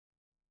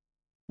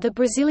The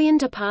Brazilian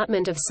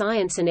Department of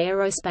Science and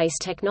Aerospace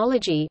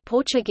Technology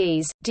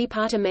Portuguese,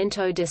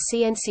 Departamento de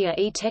Ciência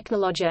e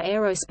Tecnologia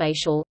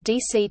Aeroespacial,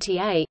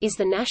 DCTA, is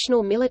the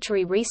national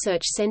military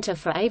research center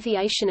for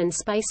aviation and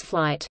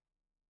spaceflight.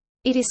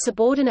 It is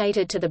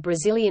subordinated to the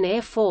Brazilian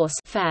Air Force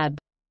 (FAB).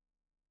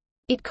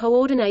 It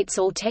coordinates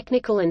all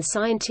technical and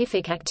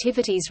scientific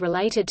activities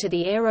related to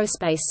the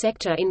aerospace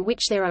sector in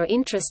which there are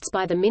interests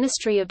by the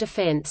Ministry of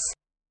Defense.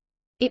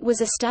 It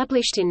was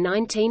established in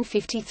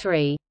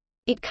 1953.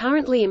 It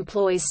currently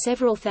employs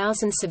several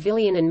thousand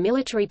civilian and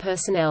military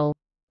personnel.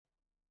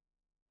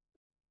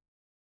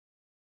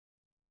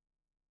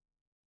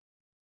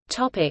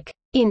 Topic: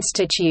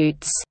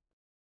 Institutes.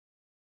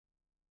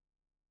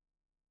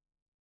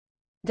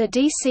 The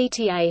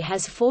DCTA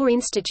has 4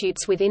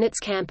 institutes within its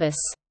campus.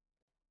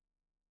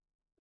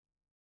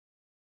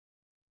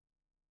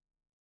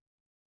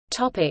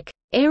 Topic: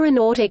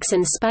 Aeronautics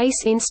and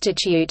Space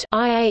Institute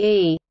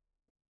 (IAE).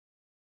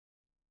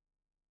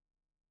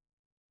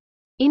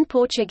 In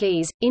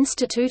Portuguese,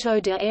 Instituto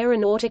de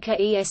Aeronáutica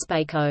e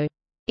Espaço.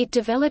 It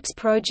develops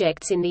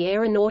projects in the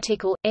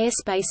aeronautical,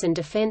 airspace and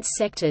defense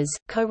sectors,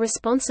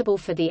 co-responsible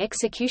for the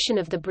execution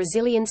of the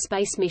Brazilian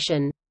space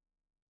mission.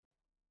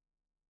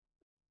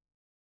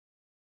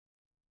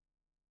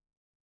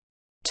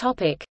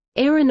 Topic: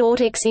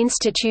 Aeronautics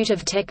Institute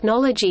of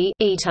Technology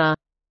 (ITA).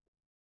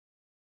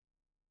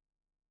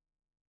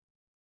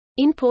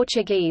 In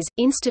Portuguese,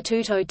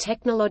 Instituto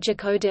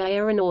Tecnológico de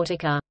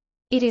Aeronáutica.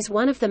 It is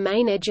one of the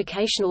main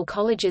educational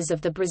colleges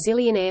of the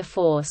Brazilian Air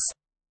Force.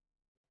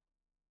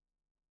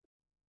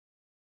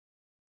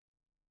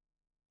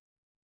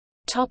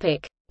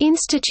 Topic: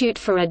 Institute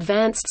for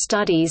Advanced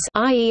Studies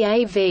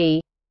 (IEAv).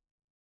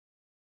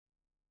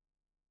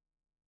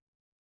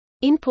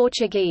 In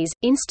Portuguese,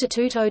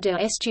 Instituto de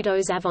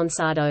Estudos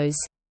Avançados.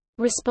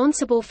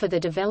 Responsible for the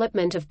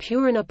development of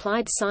pure and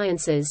applied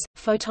sciences,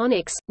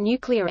 photonics,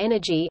 nuclear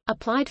energy,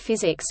 applied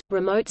physics,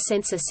 remote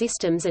sensor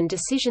systems and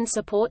decision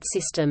support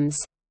systems.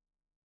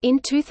 In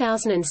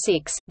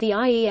 2006, the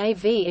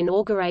IEAv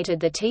inaugurated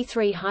the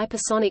T3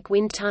 hypersonic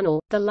wind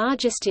tunnel, the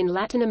largest in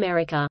Latin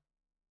America.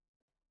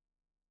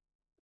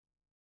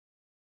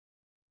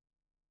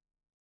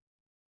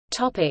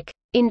 Topic: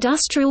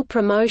 Industrial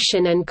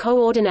Promotion and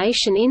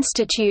Coordination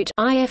Institute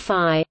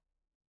 (IFI).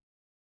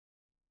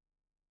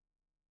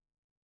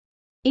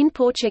 In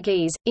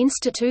Portuguese,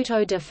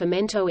 Instituto de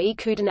Fomento e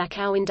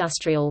Coordenação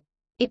Industrial.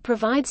 It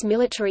provides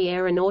military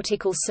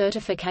aeronautical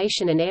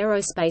certification and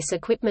aerospace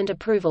equipment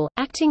approval,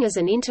 acting as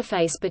an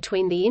interface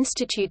between the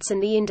institutes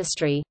and the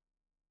industry.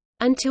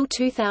 Until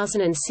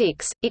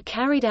 2006, it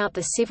carried out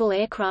the civil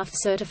aircraft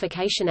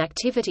certification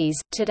activities,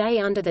 today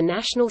under the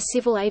National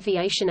Civil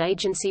Aviation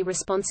Agency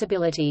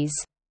responsibilities.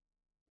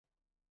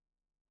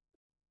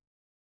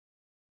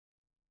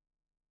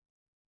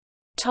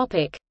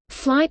 Topic: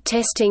 Flight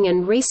Testing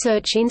and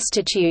Research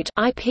Institute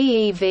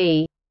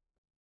 (IPEV).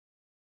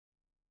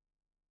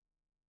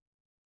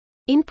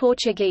 In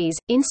Portuguese,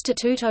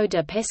 Instituto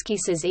de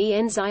Pesquisas e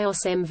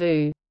Ensaios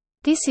MVU.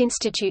 This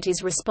institute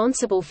is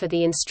responsible for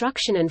the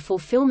instruction and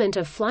fulfillment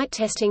of flight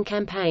testing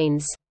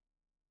campaigns.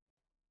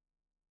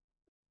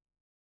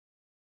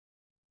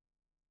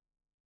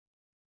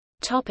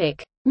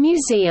 Topic: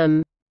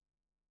 Museum.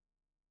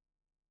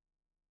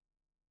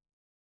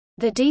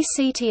 The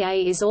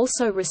DCTA is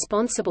also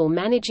responsible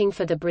managing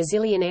for the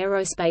Brazilian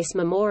Aerospace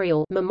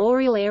Memorial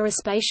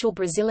Aeroespacial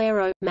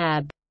Brasileiro,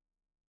 MAB.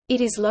 It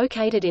is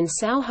located in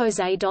São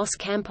José dos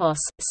Campos,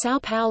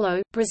 São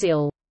Paulo,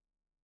 Brazil.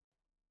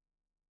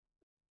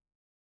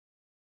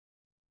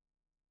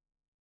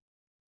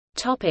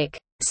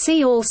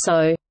 See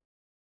also: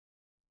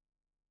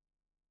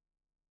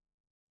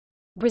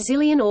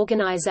 Brazilian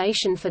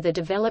Organization for the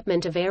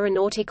Development of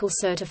Aeronautical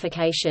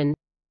Certification,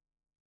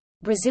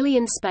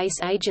 Brazilian Space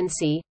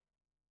Agency,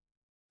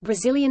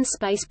 Brazilian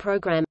Space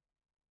Program,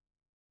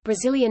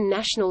 Brazilian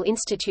National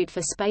Institute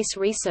for Space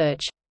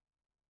Research,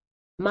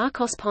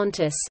 Marcos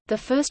Pontes, the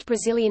first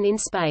Brazilian in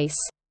space.